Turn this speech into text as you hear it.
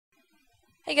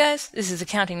Hey guys, this is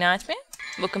Accounting Nightmare.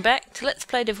 Welcome back to Let's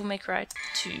Play Devil May Cry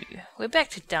 2. We're back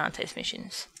to Dante's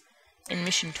missions, in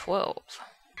Mission 12.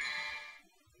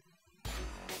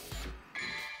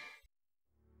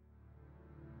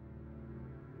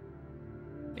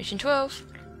 Mission 12.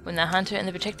 When the Hunter and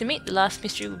the Protector meet, the last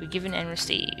mystery will be given and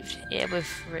received. Yeah,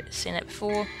 we've seen that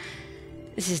before.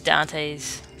 This is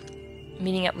Dante's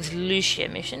meeting up with Lucia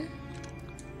mission.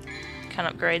 Can't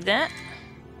upgrade that.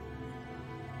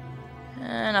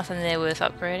 Nothing there worth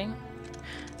upgrading.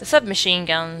 The submachine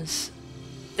guns,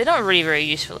 they're not really very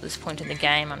useful at this point in the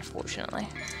game, unfortunately.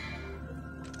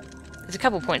 There's a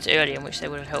couple points earlier in which they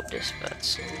would have helped us,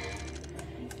 but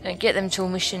don't get them till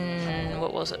mission,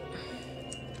 what was it?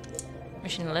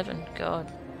 Mission 11,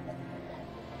 god.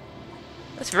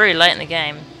 That's very late in the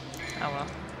game. Oh well.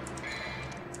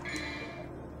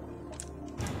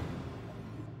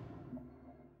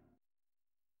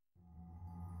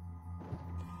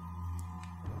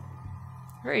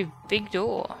 Very big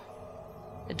door.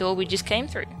 The door we just came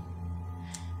through.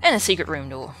 And a secret room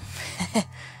door.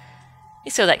 You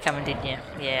saw that coming, didn't you?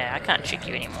 Yeah, I can't trick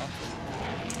you anymore.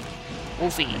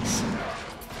 Wolfies.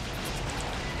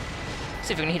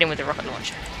 See if we can hit him with the rocket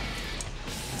launcher.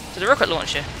 So the rocket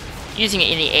launcher, using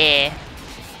it in the air,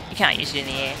 you can't use it in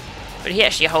the air, but he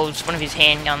actually holds one of his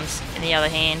handguns in the other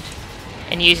hand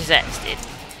and uses that instead.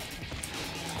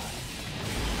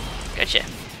 Gotcha.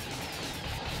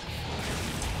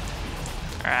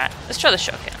 Alright, let's try the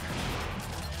shotgun.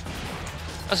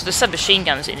 Also, the submachine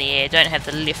guns in the air don't have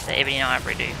the lift that Ebony and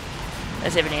Ivory do.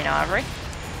 That's Ebony and Ivory.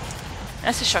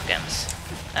 That's the shotguns.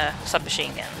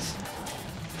 Submachine guns.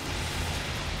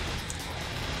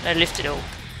 No lift at all.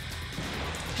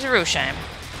 Which is a real shame.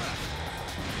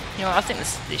 You know what, I think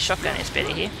the shotgun is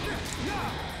better here.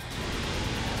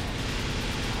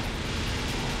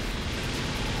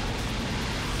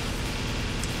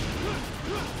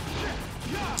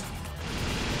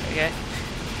 There we go.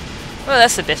 Well,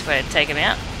 that's the best way to take him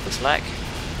out, looks like.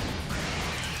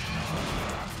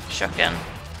 Shotgun.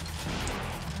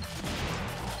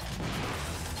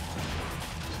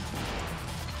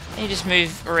 And you just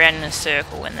move around in a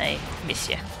circle when they miss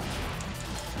you.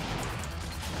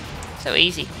 So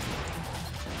easy.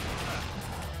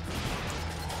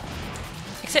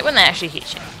 Except when they actually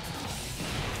hit you.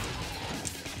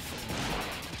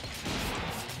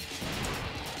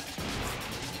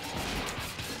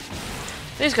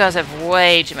 These guys have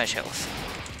way too much health.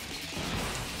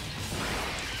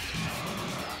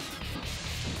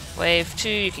 Wave 2,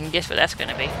 you can guess what that's going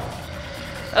to be.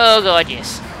 Oh god,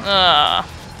 yes. Ah.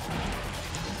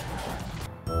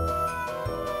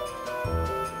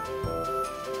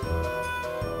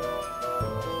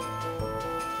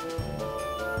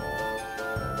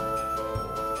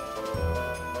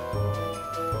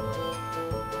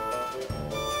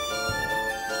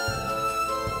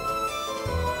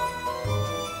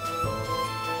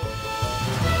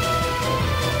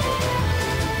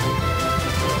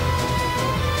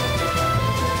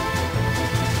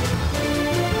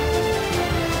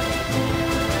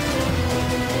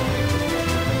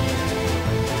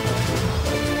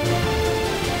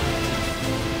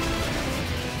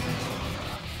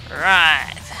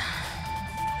 Right.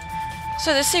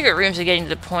 So the secret rooms are getting to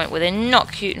the point where they're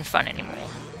not cute and fun anymore.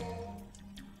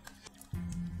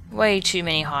 Way too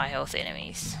many high health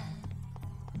enemies.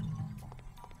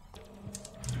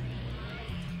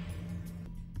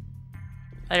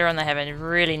 Later on they have a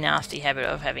really nasty habit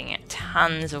of having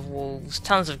tons of wolves,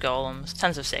 tons of golems,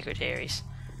 tons of secretaries.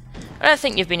 I don't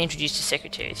think you've been introduced to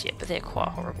secretaries yet, but they're quite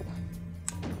horrible.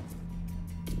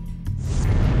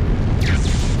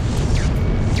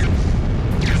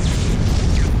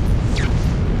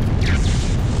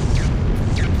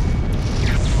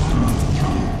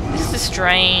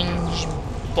 Strange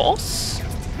boss?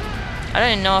 I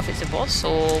don't know if it's a boss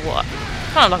or what.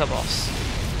 Kind of like a boss.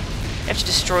 You have to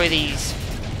destroy these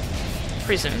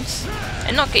prisms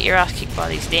and not get your ass kicked by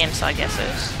these damn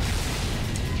Sargassos.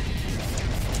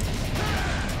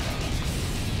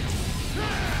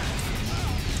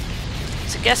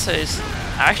 Sargassos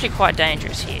are actually quite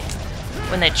dangerous here.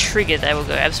 When they're triggered, they will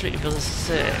go absolutely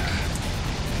berserk.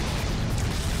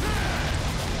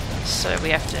 So we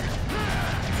have to...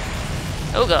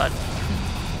 Oh god.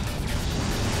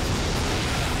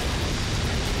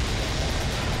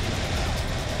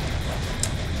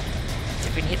 See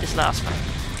if we can hit this last one.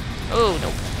 Oh,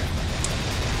 nope.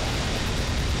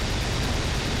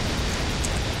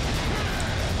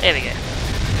 There we go.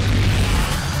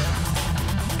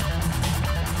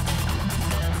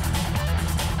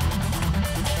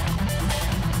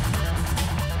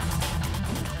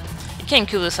 You can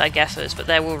kill the Sargassos, but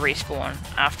they will respawn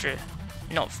after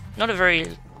not a very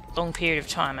long period of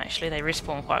time actually. They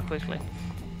respawn quite quickly.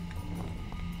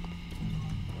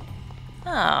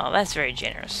 Oh, that's very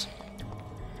generous.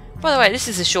 By the way, this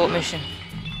is a short mission.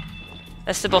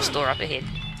 That's the boss door up ahead.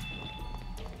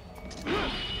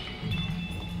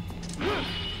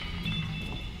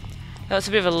 Well, it's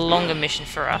a bit of a longer mission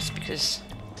for us because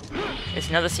there's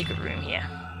another secret room here.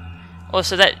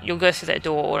 Also, that you'll go through that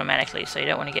door automatically, so you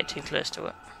don't want to get too close to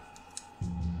it.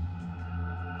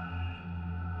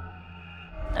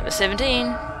 Number 17.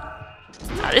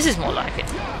 Ah, this is more like it.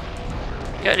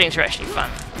 Goatlings are actually fun.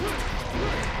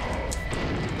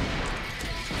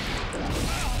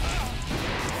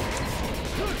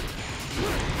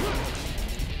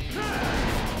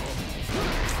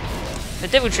 The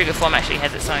Devil Trigger form actually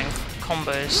has its own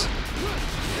combos.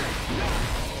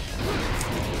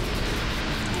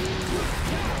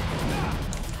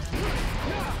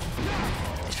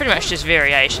 It's pretty much just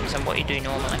variations on what you do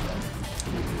normally.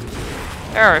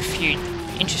 There are a few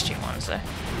interesting ones though.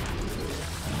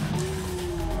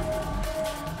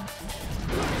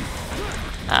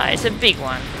 Ah, it's a big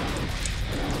one.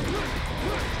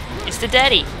 It's the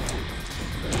daddy!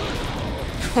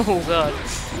 Oh god.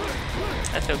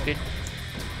 That felt good.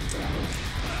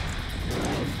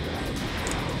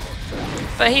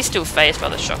 But he's still phased by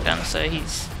the shotgun, so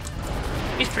he's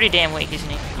pretty damn weak, isn't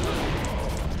he?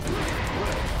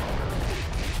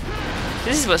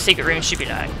 This is what secret rooms should be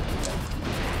like.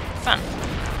 Fun.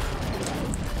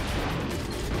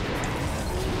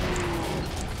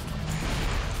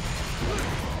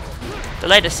 The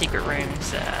later secret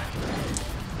rooms,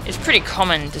 it's pretty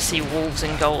common to see wolves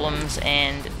and golems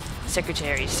and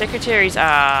secretaries. Secretaries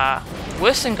are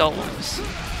worse than golems.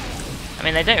 I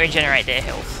mean, they don't regenerate their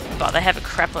health, but they have a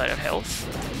crapload of health,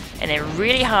 and they're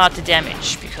really hard to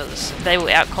damage because they will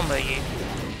out-combo you,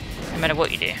 no matter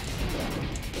what you do.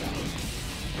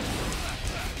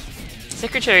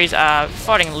 Secretaries are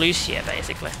fighting Lucia,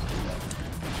 basically.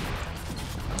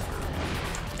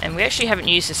 And we actually haven't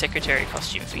used the secretary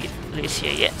costume for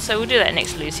Lucia yet, so we'll do that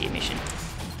next Lucia mission.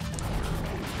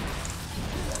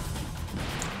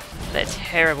 They're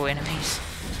terrible enemies.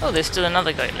 Oh, there's still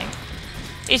another goatling.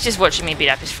 He's just watching me beat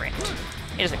up his friend.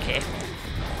 He doesn't care.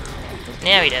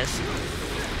 Now he does.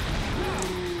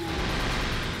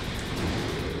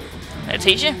 That'll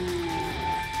teach you?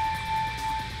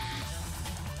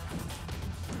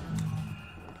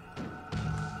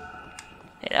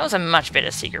 Yeah, that was a much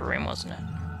better secret room, wasn't it?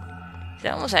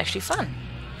 That one was actually fun.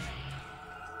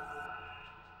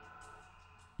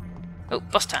 Oh,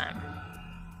 boss time.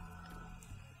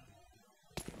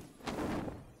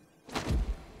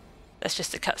 That's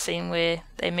just a cutscene where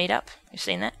they meet up. You've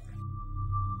seen that?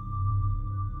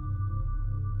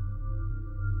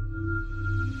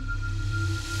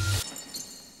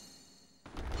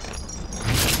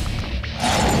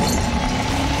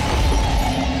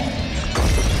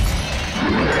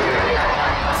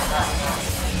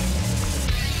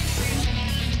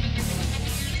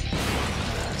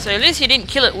 So Lucia didn't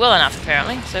kill it well enough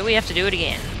apparently, so we have to do it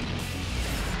again.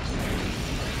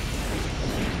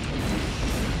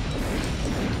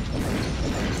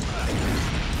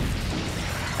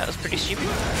 That was pretty stupid.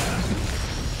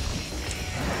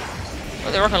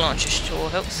 Well, the rocket launcher sure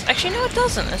helps. Actually, no it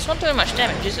doesn't. It's not doing much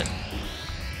damage, is it?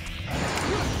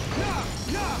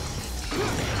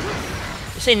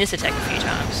 I've seen this attack a few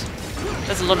times. It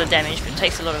does a lot of damage, but it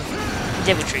takes a lot of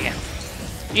Devil Trigger.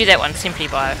 You do that one simply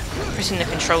by pressing the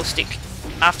control stick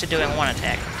after doing one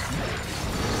attack.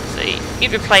 So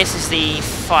it replaces the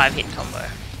 5-hit combo.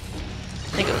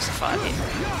 I think it was the 5-hit.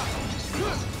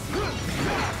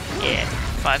 Yeah,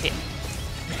 5-hit.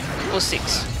 Or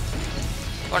 6.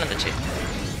 One of the two.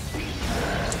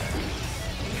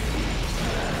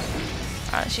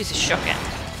 Alright, let's use the shotgun.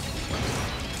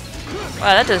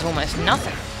 Wow, that does almost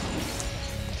nothing.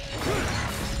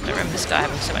 I don't remember this guy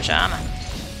having so much armor.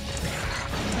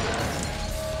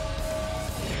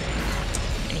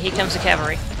 Here comes the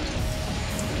cavalry.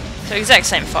 So exact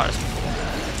same fight as before.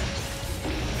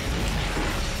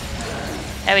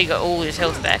 How he got all his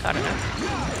health back, I don't know.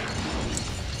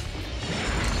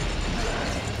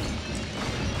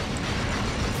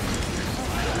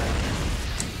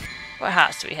 What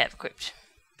hearts do we have equipped?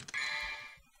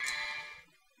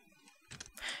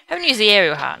 Haven't used the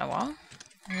aerial heart in a while.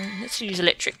 Let's use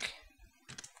electric.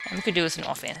 And we could do with some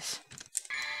offense.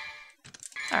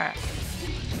 Alright.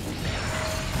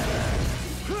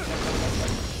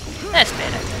 That's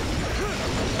better.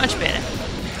 Much better.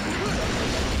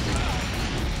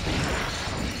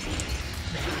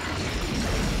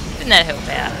 Didn't that help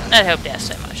out? That helped out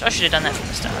so much. I should have done that from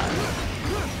the start.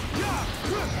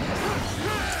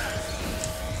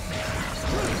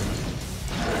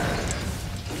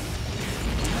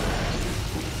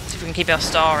 can keep our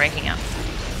style ranking up.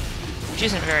 Which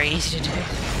isn't very easy to do.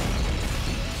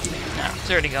 No, it's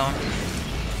already gone.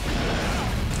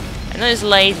 And those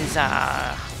lasers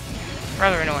are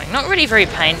rather annoying. Not really very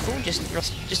painful,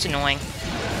 just annoying.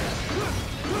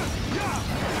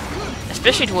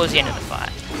 Especially towards the end of the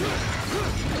fight.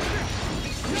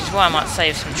 Which is why I might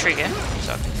save some trigger,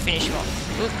 so I can finish him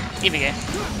off. Oop, here we go.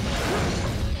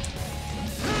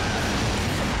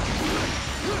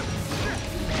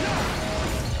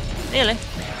 Nearly.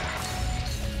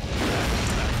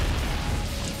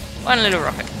 One little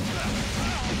rocket.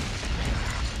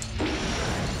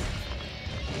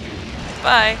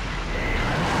 Bye.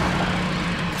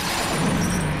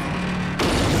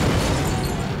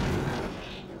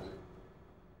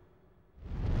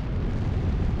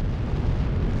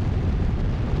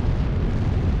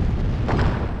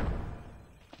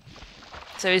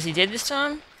 So is he dead this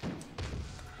time?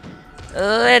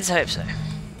 Let's hope so.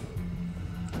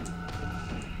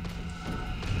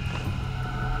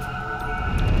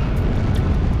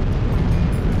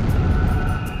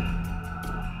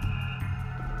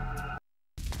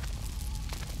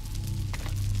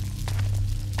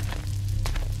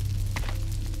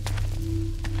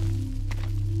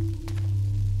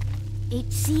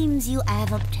 It seems you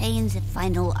have obtained the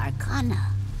final Arcana.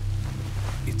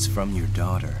 It's from your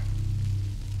daughter.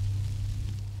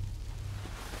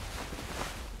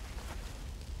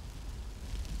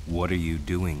 What are you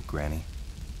doing, Granny?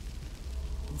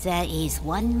 There is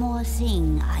one more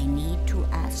thing I need to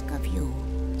ask of you,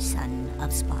 son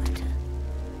of Sparta.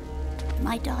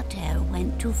 My daughter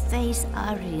went to face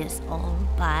Arius all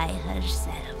by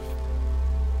herself.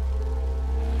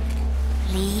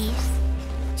 Please,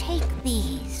 take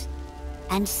these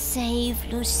and save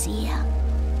Lucia.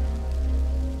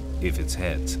 If it's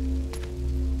heads.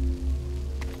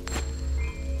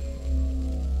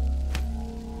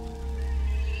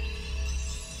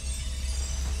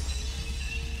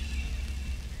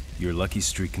 Your lucky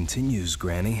streak continues,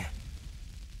 Granny.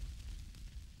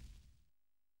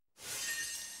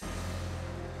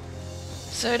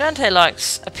 So Dante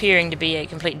likes appearing to be a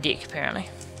complete dick, apparently.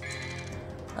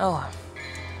 Oh.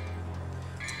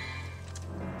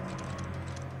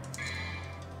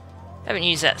 Haven't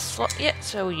used that slot yet,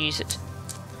 so we'll use it.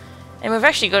 And we've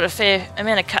actually got a fair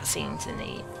amount of cutscenes in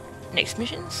the next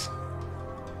missions.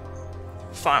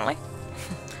 Finally.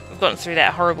 We've gotten through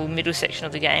that horrible middle section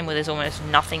of the game where there's almost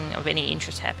nothing of any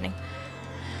interest happening.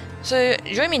 So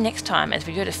join me next time as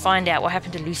we go to find out what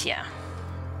happened to Lucia.